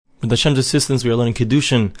With Hashem's assistance, we are learning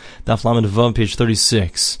Kedushin, Daf Lamed Vav, page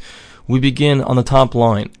 36. We begin on the top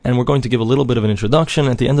line, and we're going to give a little bit of an introduction.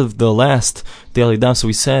 At the end of the last daily daf, so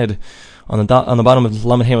we said, on the bottom of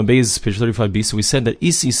Lamed Hema Beis, page 35b, so we said that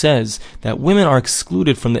Isi says that women are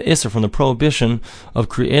excluded from the Isser, from the prohibition of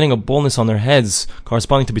creating a baldness on their heads,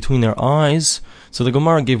 corresponding to between their eyes. So the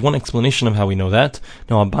Gemara gave one explanation of how we know that.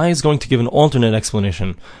 Now Abai is going to give an alternate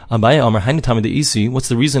explanation. Abai Amar Hainitami de Isi. What's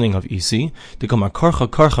the reasoning of Isi? The Gemara Korcha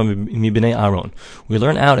Korcha mi bnei Aaron. We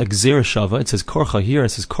learn out Gzera Shava. It says Korcha here. It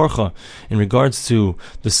says Korcha in regards to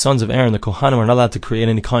the sons of Aaron. The Kohanim are not allowed to create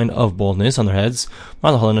any kind of baldness on their heads.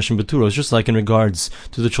 It's just like in regards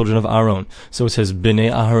to the children of Aaron. So it says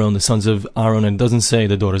bnei Aaron, the sons of Aaron, and it doesn't say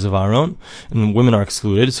the daughters of Aaron. And women are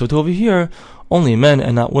excluded. So to over here, only men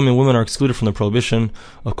and not women. Women are excluded from the prohibition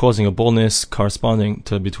of causing a baldness corresponding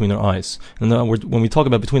to between their eyes. And when we talk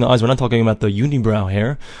about between the eyes, we're not talking about the unibrow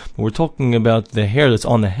hair, but we're talking about the hair that's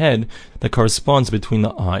on the head that corresponds between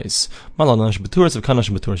the eyes.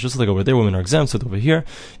 Just like over there, women are exempt. So over here,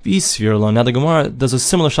 now the Gemara does a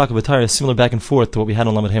similar shaka v'tara, similar back and forth to what we had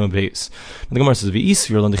on Lamed Hema Beis. The Gemara says,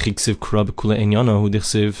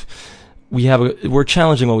 we're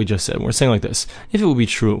challenging what we just said. We're saying like this: if it would be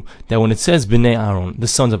true that when it says bnei Aaron, the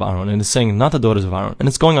sons of Aaron, and it's saying not the daughters of Aaron, and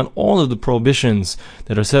it's going on all of the prohibitions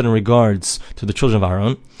that are said in regards to the children of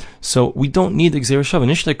Aaron, so we don't need the Gzera Shava.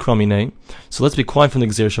 Nishtei kramine. So let's be quiet from the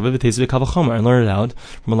Gzera Shava v'teiz v'kavachomer and learn it out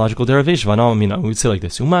from a logical derivation. We would say like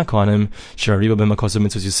this: if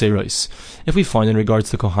we find in regards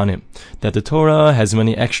to Kohanim that the Torah has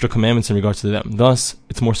many extra commandments in regards to them, thus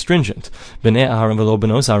it's more stringent. Bnei Aaron v'lo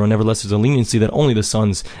benos Aaron. Nevertheless, there's a leniency that only the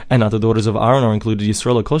sons and not the daughters of Aaron are included.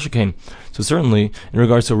 Yisrael Kol Shekain. So certainly, in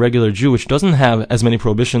regards to a regular Jew, which doesn't have as many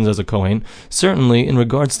prohibitions as a Kohen, certainly in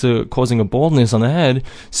regards to causing a baldness on the head,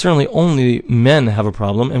 certainly only men have a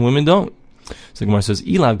problem and women don't. So the Gemara says,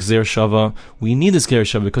 Ilav Gzer Shava, we need this Gzer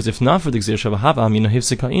Shava, because if not for the Gzer Shava, Hava Amina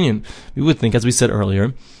Hifseka Inyan, we would think, as we said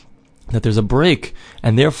earlier, that there's a break,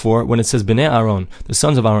 and therefore, when it says Bnei Aaron, the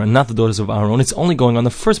sons of Aaron, not the daughters of Aaron, it's only going on the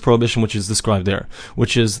first prohibition which is described there,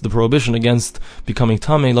 which is the prohibition against becoming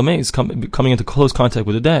Tamei Lameis, coming into close contact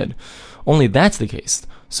with the dead. Only that's the case.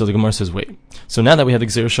 So the Gemara says, wait. So now that we have the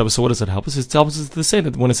Gzera Shava, so what does it help us? It helps us to say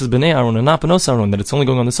that when it says Bnei Aaron and not Benos Aaron, that it's only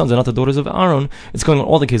going on the sons and not the daughters of Aaron, it's going on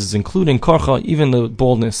all the cases, including Karcha, even the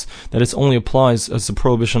baldness, that it only applies as a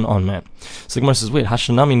prohibition on man. So the Gemara says, wait,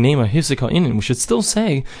 Hashanami Nema Hifseka Inin, we should still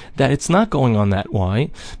say that it's not going on that. Why?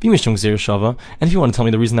 Bimishum Gzera Shava, and if you want to tell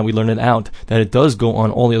me the reason that we learn it out, that it does go on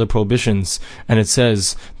all the other prohibitions, and it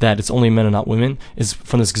says that it's only men and not women, is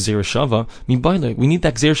from this Gzera Shava, we need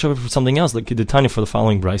that Gzera Shava for something else, like the Tanya for the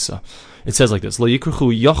following Brisa. It says like this: Lo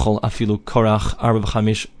yikruchu yachol afilu korach arba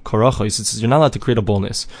v'chamish korachos. It says you're not allowed to create a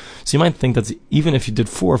baldness. So you might think that even if you did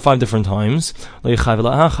 4 or 5 different times,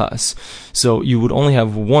 so you would only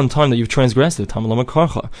have one time that you've transgressed it. That's why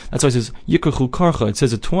it says yikruchu karcha. It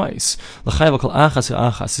says it twice.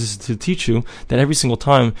 This is to teach you that every single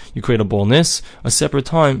time you create a baldness, a separate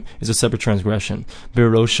time is a separate transgression.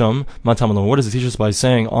 Berosham matamalo. What does it teach us by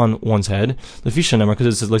saying on one's head? Because it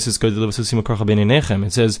says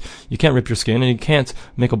it says you can't rip your skin, and you can't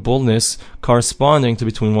make a baldness corresponding to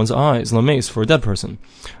between one's eyes, lameis, for a dead person.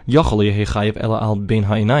 You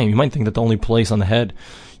might think that the only place on the head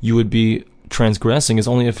you would be transgressing is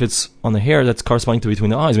only if it's on the hair that's corresponding to between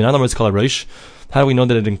the eyes. In other words, how do we know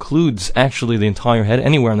that it includes actually the entire head,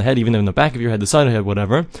 anywhere on the head, even in the back of your head, the side of the head,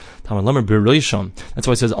 whatever? That's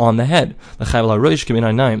why it says on the head.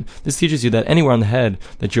 This teaches you that anywhere on the head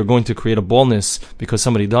that you're going to create a baldness because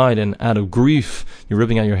somebody died and out of grief you're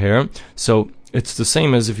ripping out your hair. So it's the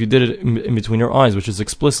same as if you did it in between your eyes, which is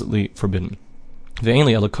explicitly forbidden.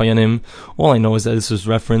 All I know is that this is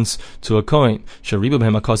reference to a Kohen,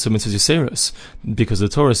 because the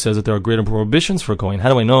Torah says that there are greater prohibitions for a Kohen. How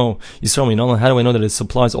do I know? How do I know that it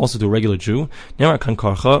applies also to a regular Jew? It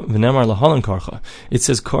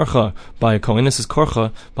says Karcha by a Kohen, this is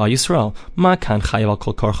Karcha by Yisrael.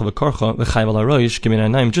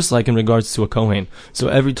 Just like in regards to a Kohen. So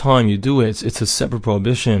every time you do it, it's a separate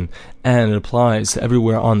prohibition, and it applies to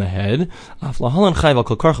everywhere on the head. So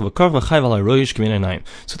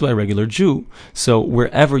to a regular Jew. So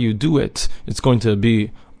wherever you do it, it's going to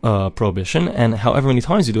be prohibition, and however many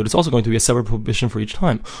times you do it, it's also going to be a separate prohibition for each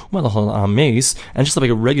time. And just like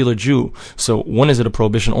a regular Jew, so when is it a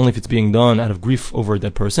prohibition? Only if it's being done out of grief over a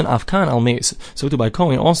dead person. Afkan al meis. So to by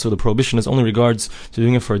Kohen, also the prohibition is only regards to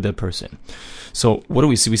doing it for a dead person. So what do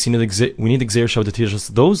we see? We need the Gzera Shava to teach us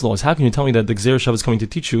those laws. How can you tell me that the Gzera Shava is coming to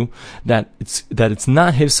teach you that it's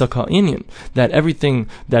not Hifsaka Inyan, that everything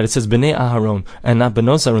that it says Bnei Aharon and not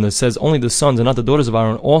Benos Aaron, that says only the sons and not the daughters of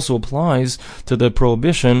Aaron, also applies to the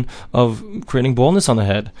prohibition prohibition of creating baldness on the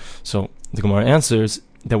head. So the Gemara answers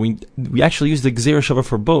that we actually use the Gzeira Shava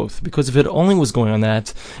for both, because if it only was going on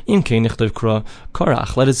that, Im Kei Nichtav Kra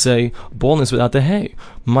Karach, let it say baldness without the hay.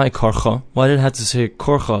 My Karcha, why did it have to say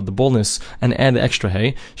Korcha, the baldness, and add the extra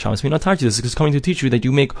hay? Shamas Minatarti, this is coming to teach you that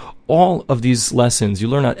you make all of these lessons, you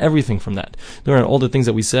learn out everything from that. You learn out all the things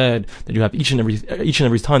that we said, that you have each and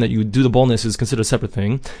every time that you do the baldness is considered a separate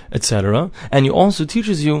thing, etc. And you also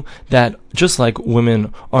teaches you that just like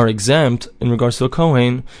women are exempt in regards to a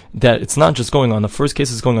Kohen, that it's not just going on the first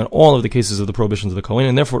case, it's going on all of the cases of the prohibitions of the Kohen,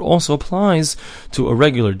 and therefore it also applies to a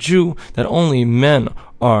regular Jew, that only men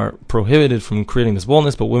are prohibited from creating this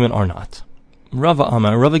baldness, but women are not. Rava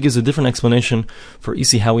Amar, Rava gives a different explanation for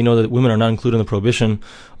Isi, how we know that women are not included in the prohibition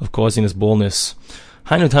of causing this baldness.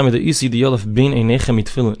 How does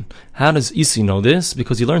Isi know this?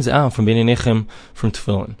 Because he learns out from Bein Einechem from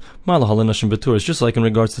Tefillin. It's just like in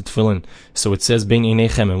regards to Tefillin. So it says Bein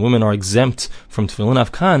Einechem, and women are exempt from Tefillin.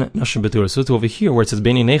 Avkan Nashim Betur. So to over here where it says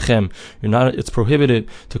Bein Einechem, it's prohibited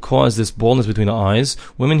to cause this baldness between the eyes.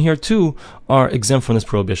 Women here too are exempt from this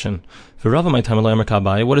prohibition. For Rava, my time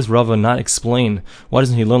what does Rava not explain? Why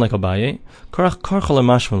doesn't he learn like Abaye?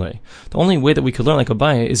 The only way that we could learn like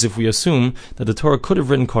Abaye is if we assume that the Torah could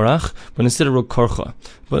have written Korach, but instead it wrote Korcha.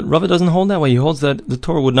 But Rava doesn't hold that way. He holds that the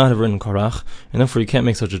Torah would not have written Korach, and therefore you can't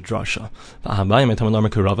make such a drasha.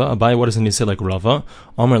 Abaye, what doesn't he say like Rava?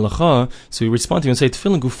 Amar Lacha. So you respond to him and say,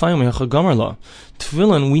 Tefillin Gufayim Mechacha Gamar La.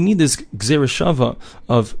 Tefillin, we need this Gzeira Shava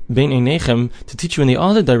of Bein Einechem to teach you in the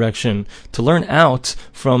other direction, to learn out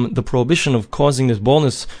from the prohibition of causing this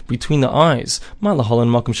baldness between the eyes.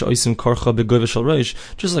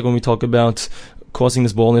 Just like when we talk about causing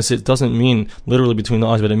this baldness, it doesn't mean literally between the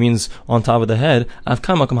eyes, but it means on top of the head. So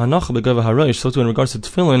too in regards to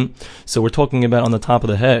tefillin, so we're talking about on the top of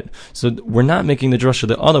the head. So we're not making the drasha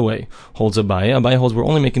the other way, holds Abaye. Abaye holds we're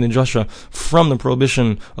only making the drasha from the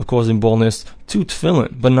prohibition of causing baldness to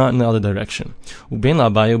tefillin, but not in the other direction. Whether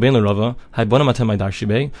according to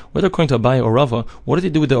Abaye or Rava, what did they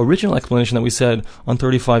do with the original explanation that we said on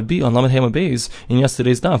 35b, on Lamed Hema Beis, in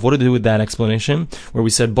yesterday's daf? What did they do with that explanation, where we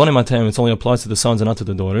said, Bonim Atem, it only applies to the sons and not to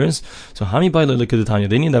the daughters? So they need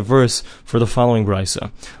that verse for the following brisa.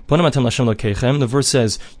 The verse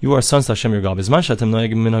says, you are sons to Hashem your God.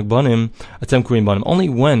 Only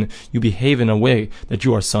when you behave in a way that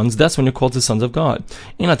you are sons, that's when you're called the sons of God.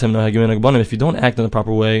 If you don't act in the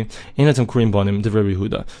proper way,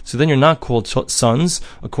 so then you're not called sons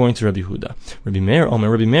according to Rabbi Yehuda.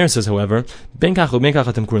 Rabbi Meir says, however,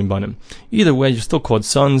 either way, you're still called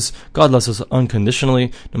sons. God loves us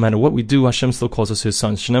unconditionally. No matter what we do, Hashem still calls us his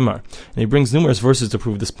sons. And he brings numerous verses to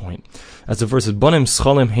prove this point. As the verse says, Banim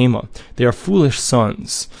Schalim Hema, they are foolish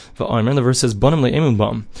sons. And the verse says, Banim Le'emun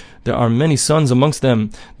Bam, there are many sons amongst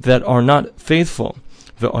them that are not faithful.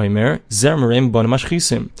 That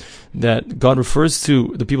God refers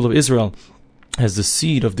to the people of Israel as the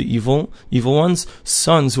seed of the evil ones,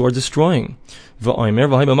 sons who are destroying.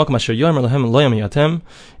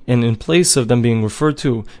 And in place of them being referred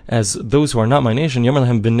to as those who are not my nation, we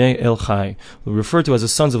refer to as the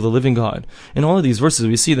sons of the living God. In all of these verses,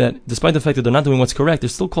 we see that despite the fact that they're not doing what's correct, they're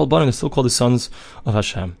still called Banim, they're still called the sons of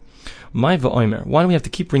Hashem. Why do we have to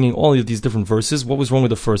keep bringing all of these different verses? What was wrong with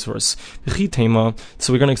the first verse? So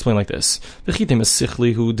we're going to explain like this.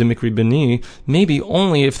 Maybe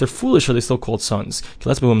only if they're foolish are they still called sons.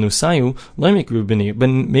 But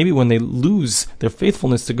maybe when they lose their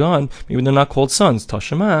faithfulness to God, maybe they're not called sons.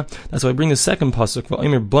 That's why I bring the second pasuk,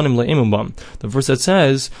 the verse that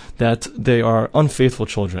says that they are unfaithful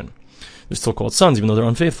children. They're still called sons, even though they're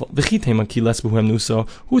unfaithful. It's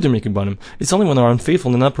only when they're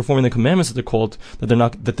unfaithful and not performing the commandments that they're called,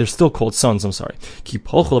 that they're still called sons. I'm sorry.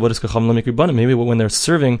 Maybe when they're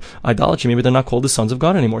serving idolatry, maybe they're not called the sons of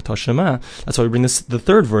God anymore. That's why we bring this, the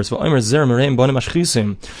third verse. The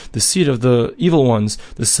seed of the evil ones,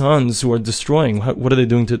 the sons who are destroying. What are they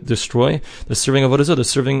doing to destroy? They're serving avodah, they're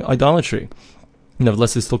serving idolatry.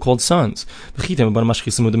 Nevertheless, they're still called sons.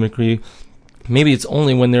 Maybe it's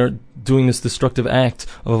only when they're doing this destructive act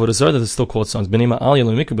of avodah zarah that they're still called sons. But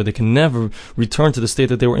they can never return to the state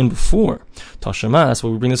that they were in before. Tashema, that's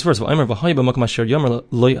why we bring this verse. In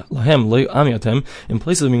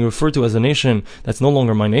place of being referred to as a nation that's no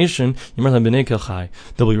longer my nation,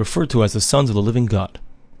 they'll be referred to as the sons of the living God.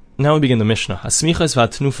 Now we begin the Mishnah.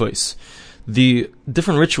 The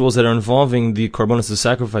different rituals that are involving the korbanos, the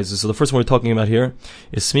sacrifices. So the first one we're talking about here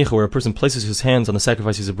is smicha, where a person places his hands on the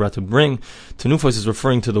sacrifices he's brought to bring. Tenufos is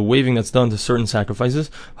referring to the waving that's done to certain sacrifices.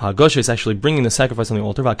 Hagosha is actually bringing the sacrifice on the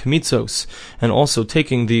altar. Vakamitzos, and also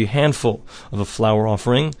taking the handful of a flour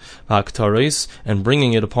offering. Vaktares, and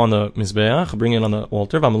bringing it upon the mizbeach, bringing it on the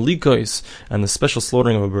altar. Vamalikois, and the special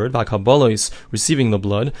slaughtering of a bird. Vakabolos, receiving the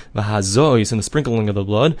blood. Vahazois, and the sprinkling of the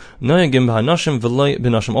blood. Noyagim b'hanashim v'loy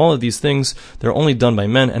b'nashim. All of these things, they're only done by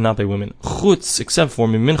men and not by women. Chutz, except for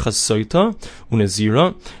minchas soita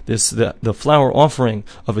unezira, the flour offering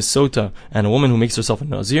of a sota and a woman who makes herself a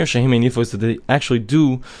nazir, shehim nifos, that they actually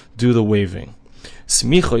do the waving.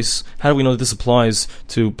 Smichos, how do we know that this applies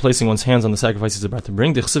to placing one's hands on the sacrifices about to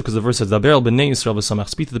bring? Because the verse says, Daber b'nei Yisrael v'samach,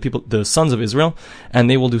 speak to the people, the sons of Israel, and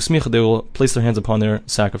they will do smicha, they will place their hands upon their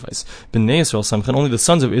sacrifice. B'nei Yisrael samchan, only the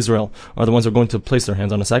sons of Israel are the ones who are going to place their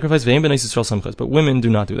hands on a sacrifice. V'ein b'nei Yisrael samchas, but women do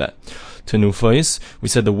not do that. Tenufos, we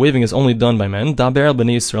said the waving is only done by men. Daber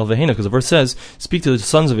b'nei Yisrael v'heina, because the verse says, speak to the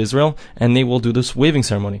sons of Israel, and they will do this waving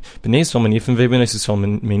ceremony. B'nei Yisrael menifim v'b'nei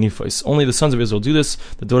Yisrael menifos. Only the sons of Israel do this,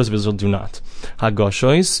 the daughters of Israel do not.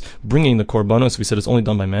 Hagoshois, bringing the korbanos, we said it's only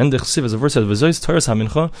done by men. Dechsiv, as the verse says, v'zois taras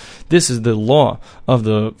hamincha, this is the law of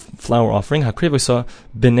the flour offering. Hakrevosa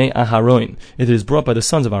b'nei Aharon, it is brought by the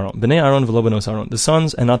sons of Aaron. B'nei Aaron v'lo benos Aaron, the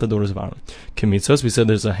sons and not the daughters of Aaron. Kemitzos, we said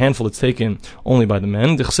there's a handful that's taken only by the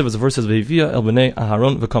men. Dechsiv, as the verse says, v'evia el b'nei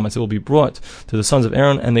Aharon v'kametz, it will be brought to the sons of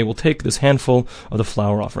Aaron, and they will take this handful of the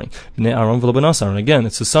flour offering. B'nei Aaron v'lo benos Aaron, again,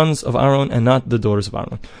 it's the sons of Aaron and not the daughters of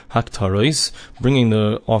Aaron. Haktarois, bringing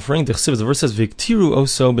the offering. Dechsiv, as the verse says, v'ktiru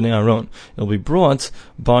oso b'nei Aaron, it will be brought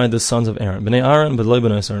by the sons of Aaron. B'nei Aaron v'lo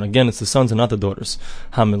benos Aaron, again, it's the sons and not the daughters.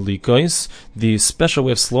 Hamelikois, the special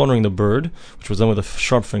way of slaughtering the bird, which was done with a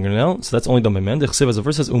sharp fingernail, so that's only done by men. Dechsiv, as the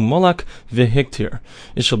verse says, umolak v'hiktir,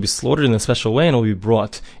 it shall be slaughtered in a special way and it will be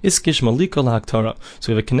brought. Iskish malika lahaktara,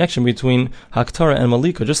 so we have a connection between haktara and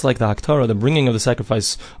malika. Just like the haktara, the bringing of the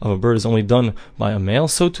sacrifice of a bird is only done by a male,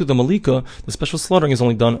 so too the malika, the special slaughtering, is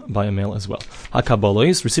only done by a male as well.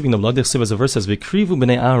 Hakabalois, receiving the blood, Dechsiv, as the verse says, v'krivu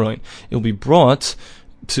b'nei Aaron, it will be brought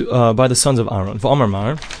to by the sons of Aaron. V'amar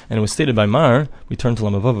Mar, and it was stated by Mar. We turn to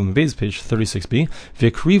Lamavav and Beis, page 36b.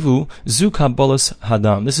 V'krivu zu kabbalas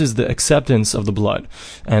hadam. This is the acceptance of the blood.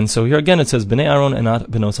 And so here again it says b'nei Aaron and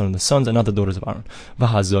not b'nos Aaron, the sons and not the daughters of Aaron.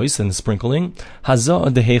 V'hazois, and the sprinkling.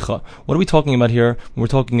 Hazah dehecha. What are we talking about here? We're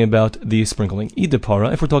talking about the sprinkling.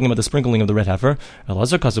 Idipara, if we're talking about the sprinkling of the red heifer.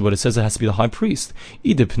 Elazar Kasabot, it says it has to be the high priest.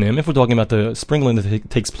 Idipnim, if we're talking about the sprinkling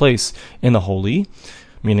that takes place in the holy,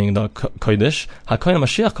 meaning the Kodesh, HaKohen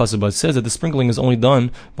Mashiach Kasabah says that the sprinkling is only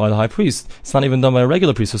done by the high priest. It's not even done by a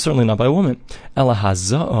regular priest, so certainly not by a woman. Ela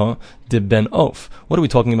Haza'ah de Ben Of. What are we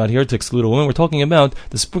talking about here to exclude a woman? We're talking about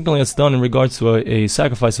the sprinkling that's done in regards to a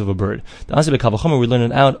sacrifice of a bird. The Asibek Kavachomer, we learn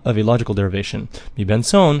it out of a logical derivation. Mi Ben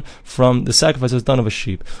Son, from the sacrifice that's done of a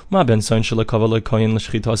sheep. Ma Ben Son Shalakava Kohen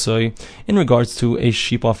L'Shchitasoi, in regards to a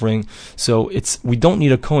sheep offering. So we don't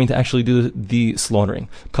need a Kohen to actually do the slaughtering.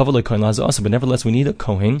 Kava Kohen Lazasa, but nevertheless we need a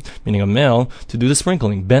Kohen, meaning a male, to do the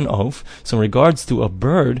sprinkling. Ben Of. So in regards to a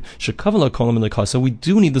bird, Shakavala Kohen L'Kasa, we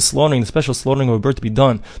do need the slaughtering, the special slaughtering of a bird to be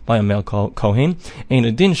done by a male Kohen.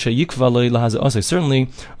 Certainly,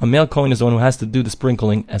 a male Kohen is the one who has to do the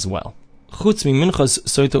sprinkling as well. We said in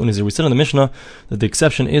the Mishnah that the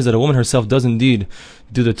exception is that a woman herself does indeed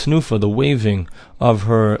do the tenufa, the waving of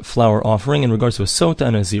her flour offering in regards to a sota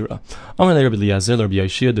and a zira. Rabbi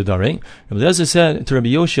Eliezer said to Rabbi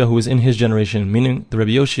Yoshia, who was in his generation, meaning the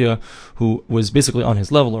Rabbi Yoshia who was basically on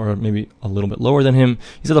his level or maybe a little bit lower than him,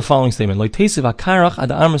 he said the following statement: don't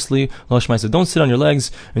sit on your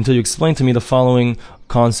legs until you explain to me the following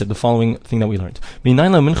concept, the following thing that we learned.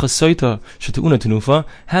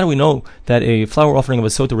 How do we know that a flour offering of a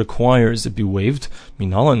sota requires it be waved?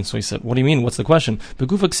 So he said, what do you mean? What's the question?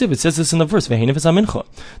 It says this in the verse,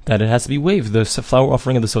 that it has to be waved. The flour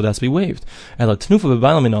offering of the sota has to be waved.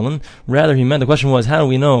 Rather, he meant the question was, how do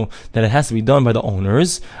we know that it has to be done by the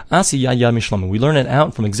owners? We learn it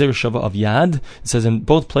out from Gzeir Shava of Yad. It says in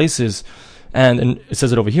both places, and it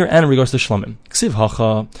says it over here, and in regards to Shlamim. Ksiv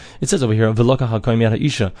hacha, it says over here, V'loka hakoyim yad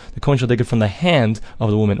ha'isha, the Kohen shall take it from the hand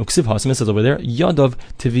of the woman. Uksiv hasim, it says over there, Yadav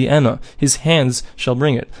tivi'ena, his hands shall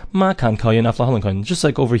bring it. Ma kan kayin aflahalan kayin, just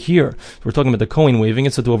like over here, we're talking about the Kohen waving,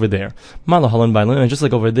 it's over there. Ma lahalan bailim, and just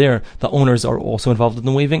like over there, the owners are also involved in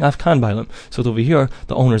the waving, afkan bailim. So over here,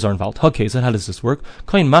 the owners are involved. Okay, so how does this work?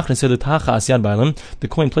 Kohen machne said the tacha asyad bailim, the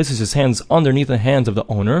Kohen places his hands underneath the hands of the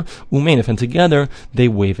owner, umenif, and together, they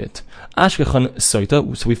wave it. Ashke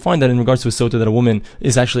So we find that in regards to a sota that a woman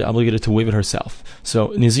is actually obligated to wave it herself.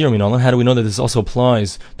 So Nazir Minalan, how do we know that this also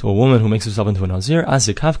applies to a woman who makes herself into a Nazir?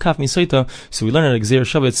 Azik kaf kaf misaita. So we learn at Gzeir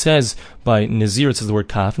Shabbat, it says by Nazir it says the word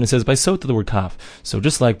kaf, and it says by sota the word kaf. So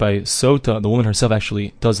just like by sota, the woman herself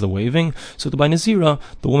actually does the waving, so by Nazira,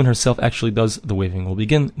 the woman herself actually does the waving. We'll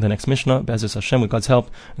begin the next Mishnah, Be'ezus Hashem, with God's help,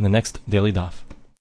 in the next daily daf.